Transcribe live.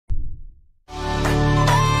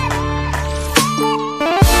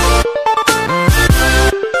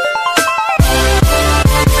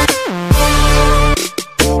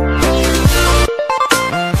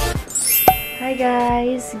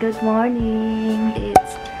morning.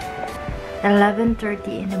 It's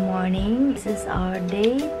 11:30 in the morning. This is our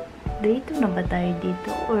day 2 na ba tayo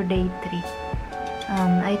dito or day 3?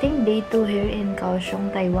 I think day 2 here in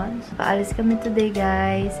Kaohsiung, Taiwan. So, paalis kami today,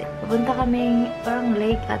 guys. Pupunta kami parang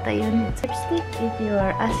lake ata yun. It's lipstick. If you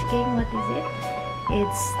are asking what is it,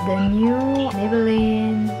 it's the new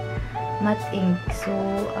Maybelline Matte Ink. So,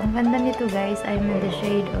 ang ganda nito, guys. I'm in the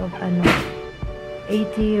shade of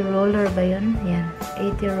 80 roller ba yun? Yan,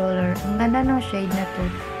 80 roller. Ang ganda ng shade na to.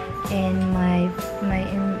 And my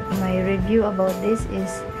review about this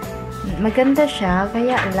is maganda siya,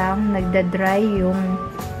 kaya lang nagda-dry yung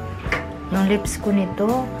lips ko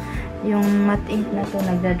nito. Yung matte ink na to,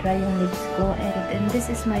 nagda-dry yung lips ko. And this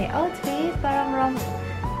is my outfit. Parang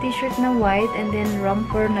t-shirt na white and then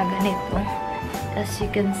romper na ganito. As you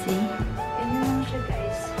can see. Ganyan lang siya,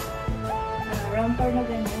 guys. Romper na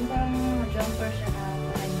ganyan. Parang jumper siya na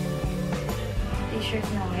ganyan. T-shirt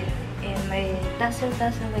na white. And may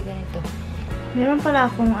tassel-tassel na ganito. Meron pala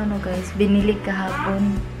akong guys, binili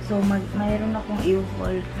kahapon. So, mayroon akong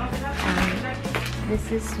i-haul. This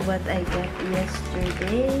is what I got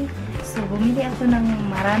yesterday. So, bumili ako ng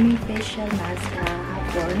maraming facial mask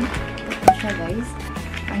kahapon. Ito siya, guys.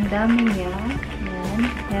 Ang dami niya. Yan.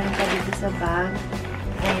 Meron pa dito sa bag.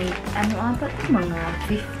 And, ata ito? Mga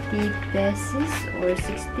 50 pesos or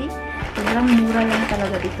 60. Sobrang mura lang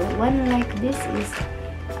talaga dito. One like this is,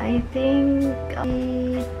 I think,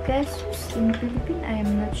 80 pesos in Philippines. I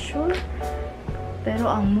am not sure. Pero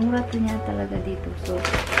ang mura to niya talaga dito. So,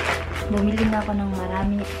 bumili na ako ng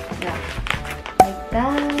marami. Yeah. Like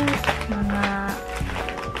that. Mga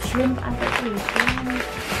shrimp ata ito.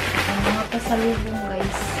 Mga pasalubong,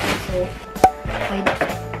 guys. So,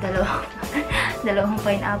 dalawang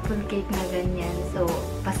pineapple cake na ganyan. So,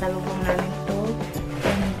 pasalubong namin to.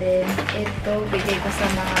 And then, ito, bigay ko sa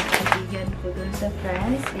mga kaibigan ko dun sa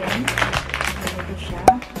France. Yan. Ganito siya.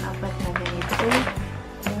 4 na ganito.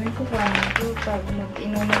 Ewan ko kung ito, pag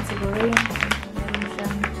mag-inuman siguro yung meron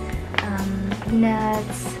siyang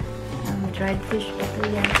peanuts, dried fish, ito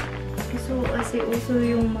yan. Kasi uso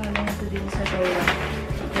yung mga ganito din sa Taiwan.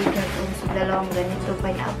 We got also dalawang ganito,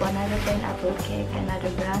 pineapple, another pineapple cake, another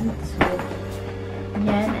brand. So,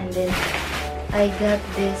 yan. And then, I got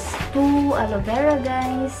this 2 aloe vera,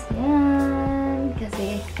 guys. Yan.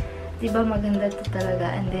 Kasi, diba maganda to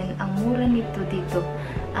talaga. And then, ang mura nito dito.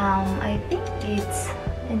 I think it's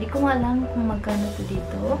hindi ko alam kung magkano to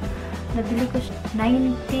dito. Nabili ko siya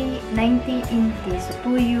 90 inti.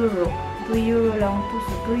 So, 2 euro. 2 euro lang to.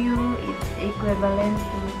 So, 2 euro it's equivalent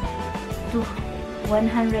to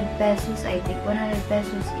 100 pesos. I think 100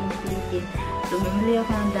 pesos in Philippines. So, bumili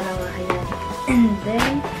ako ng dalawa. Ayan. And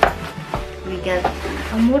then, we got,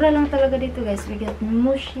 ang mura lang talaga dito, guys. We got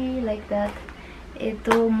mushi like that.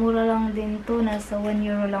 Ito, mura lang din to. Nasa 1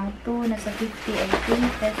 euro lang to. Nasa 50, I think,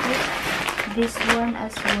 pesos. This one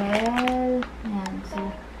as well. Yan.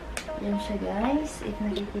 So, yan siya, guys. If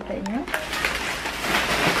nakikita nyo.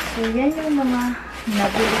 So, yan yung mga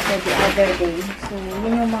nabili ko the other day. So,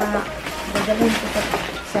 yan yung mga dadalhin ko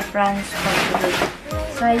sa France pag-uwi.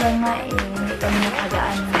 Sayang nga, hindi kami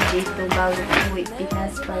nakagaan dito bago uwi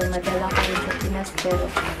Pinas para madala ko rin sa Pinas.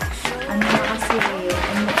 Pero, kasi,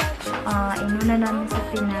 inuna namin sa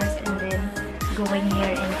Pinas and then going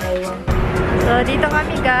here in Taiwan. So, dito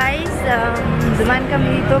kami, guys. Dumaan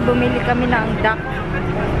kami dito. Bumili kami ng duck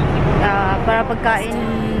para pagkain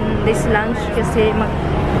this lunch kasi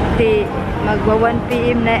magwa 1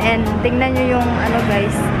 PM na and tingnan nyo yung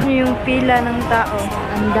guys, yung pila ng tao.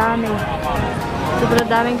 Ang dami. Sobrang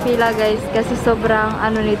daming pila, guys, kasi sobrang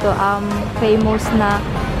nito, famous na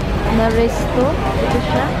resto. Ito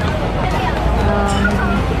siya.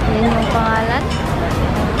 Yan yung pangalan.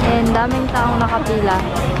 And daming taong nakapila.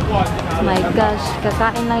 My gosh,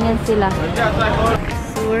 kakain lang yan sila.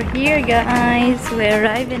 So we're here, guys. We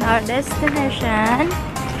arrived in our destination.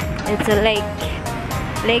 It's a lake.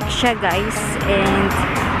 Lake siya, guys. And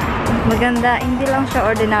maganda, hindi lang siya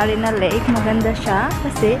ordinary na lake. Maganda siya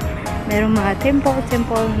kasi merong mga temple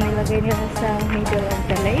na nilagay nila sa middle of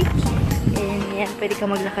the lake. And yan, pwede ka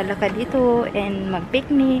maglakad-lakad dito and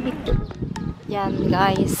mag-picnic. Yan,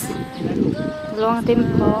 guys. Dalawang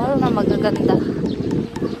temple na magaganda.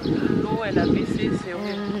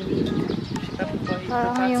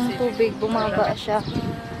 Parang yung tubig, bumaba siya.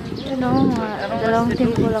 Dalawang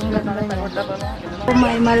temple lang ganda niya.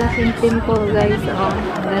 May malaking temple, guys.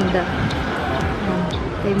 Ganda.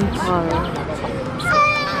 Temple.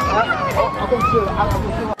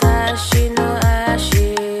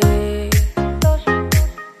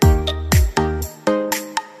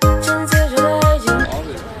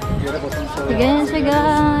 Ganyan siya,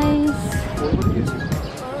 guys.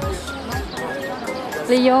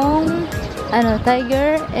 Leong,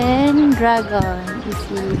 tiger and dragon.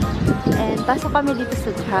 Easy. And pasok kami dito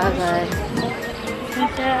sa dragon.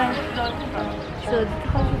 So, dito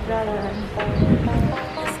kami sa dragon.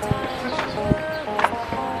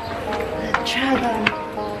 Dragon.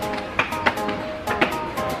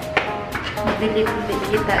 Bili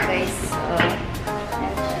kita, guys. Oh.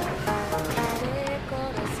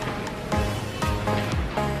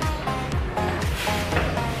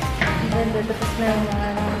 Ganda, tapos na yung mga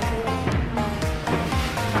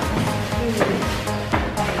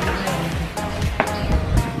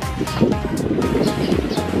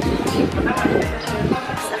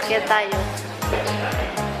sakya tayo.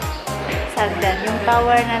 Sagdan. Yung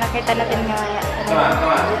tower na nakita natin nga.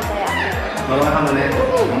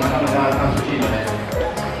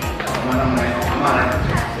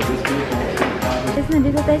 Guys,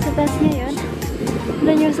 nandito tayo sa taas ngayon.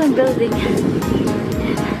 Doon yung isang building.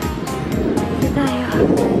 Dito tayo.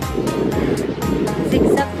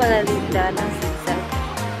 Zigzag pala rin daan ng zigzag.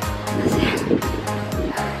 Kasi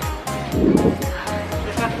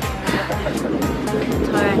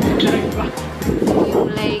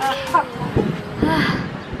yung lake.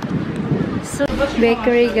 So,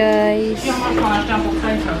 bakery guys.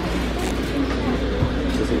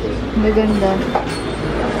 Maganda.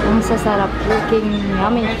 Ang sasarap. Looking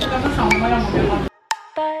yummy.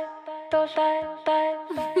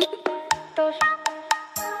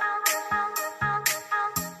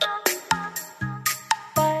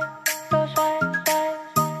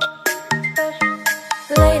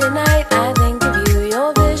 Late at night, I think of you.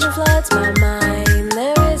 Your vision floods my mind.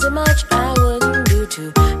 There isn't much I wouldn't do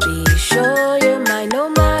to be sure you're mine.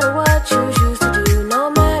 No matter what you choose to do,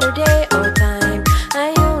 no matter day or time,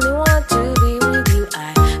 I only want to be with you.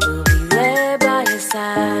 I will be there by your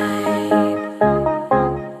side.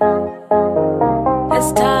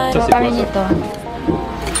 As time. Kami nito.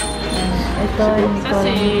 Ito,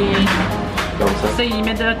 Ça c'est ils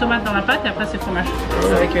mettent de la tomate dans la pâte et après c'est fromage.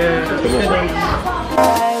 Avec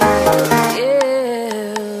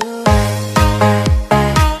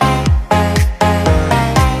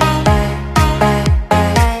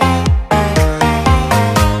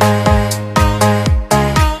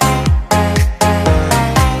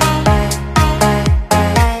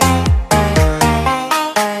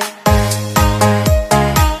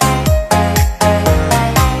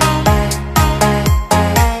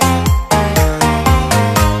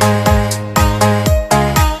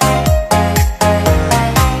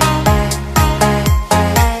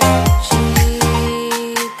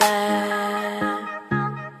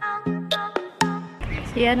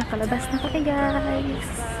Yan, nakalabas na kami guys.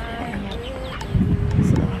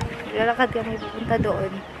 So, lalakad kami pupunta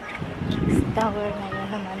doon. Sa tower na yun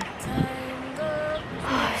naman.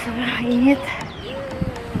 Oh, sobrang init.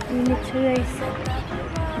 Init siya guys.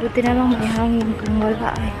 Buti na lang may hangin kung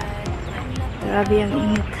wala eh. Grabe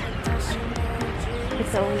ang init. Sakit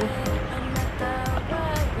sa ulo.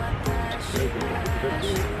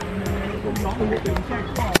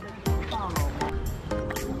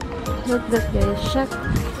 Look that guys, shop.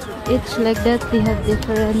 Each like that, they have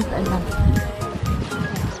different so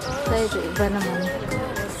ito iba naman.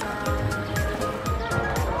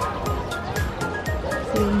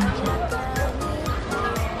 Same siya.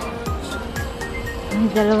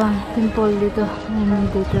 May dalawang temple dito.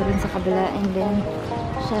 Dito rin sa kabila. And then,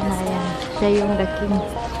 siya na yan. Siya yung the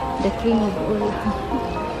king of all.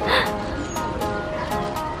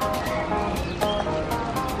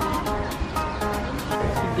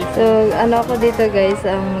 So, ako dito guys,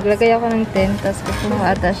 maglagay ako ng tent, tapos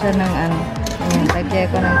kukuha ata siya ng ayan, lagay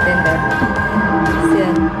ako ng tent doon. Tapos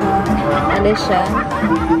yan, alis siya.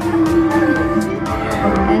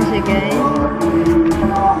 Ayan siya guys.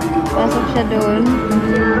 Pasok siya doon.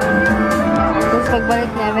 Tapos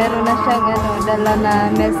pagbalik niya, meron na siyang dala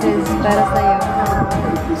na message para sa'yo.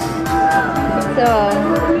 So,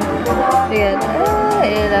 ayan.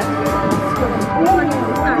 Ayan.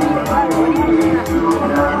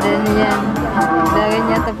 And then yan, lagay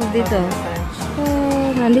niya tapos dito.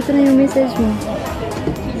 Nandito na yung message mo.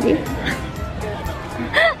 See?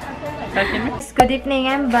 Good evening,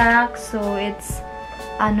 I'm back. So it's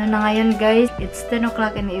na ngayon guys, it's 10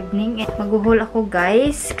 o'clock in the evening. Maghuhol ako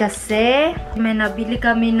guys kasi may nabili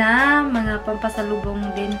kami na mga pampasalubong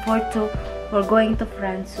din for going to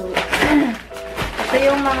France. So ito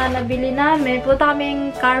yung mga nabili namin. Punta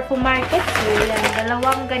kaming Carrefour Market. So yan,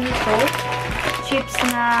 dalawang ganito chips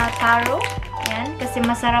na taro. Yan, kasi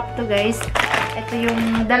masarap to guys. Ito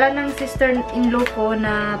yung dala ng sister-in-law ko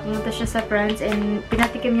na pumunta siya sa France and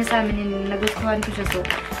pinatikim niya sa amin and nagustuhan ko siya. So,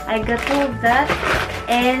 I got two of that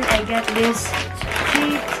and I got this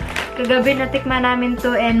chips Kagabi natikman namin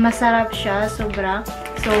to and masarap siya, sobra.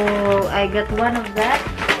 So, I got one of that.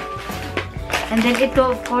 And then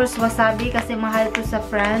ito, of course, wasabi kasi mahal to sa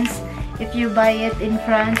France. If you buy it in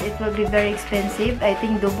France, it will be very expensive. I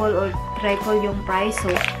think double or triple yung price. So,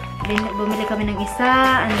 bumili kami ng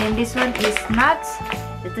isa. And then this one is nuts.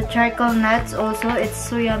 It's a charcoal nuts also. It's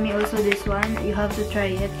so yummy also, this one. You have to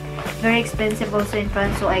try it. Very expensive also in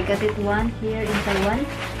France. So, I got it one here in Taiwan.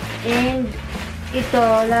 And ito,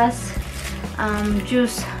 last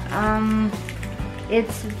juice.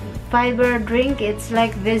 It's fiber drink. It's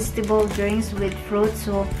like vegetable drinks with fruit.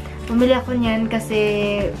 So, bumili ako niyan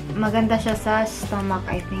kasi maganda siya sa stomach,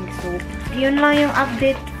 I think. So, yun lang yung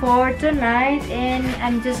update for tonight. And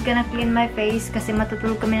I'm just gonna clean my face kasi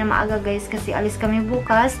matutulog kami na maaga, guys. Kasi alis kami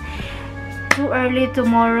bukas. Too early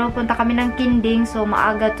tomorrow. Punta kami ng Kinding. So,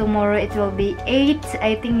 maaga tomorrow. It will be 8.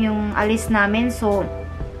 I think yung alis namin. So,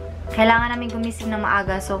 kailangan namin gumising na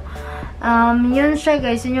maaga. So, yun siya,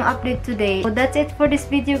 guys. Yun yung update today. So, that's it for this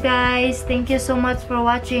video, guys. Thank you so much for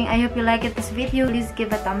watching. I hope you liked this video. Please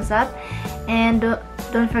give a thumbs up. And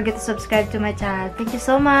don't forget to subscribe to my channel. Thank you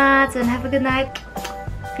so much. And have a good night.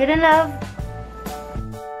 Good and love.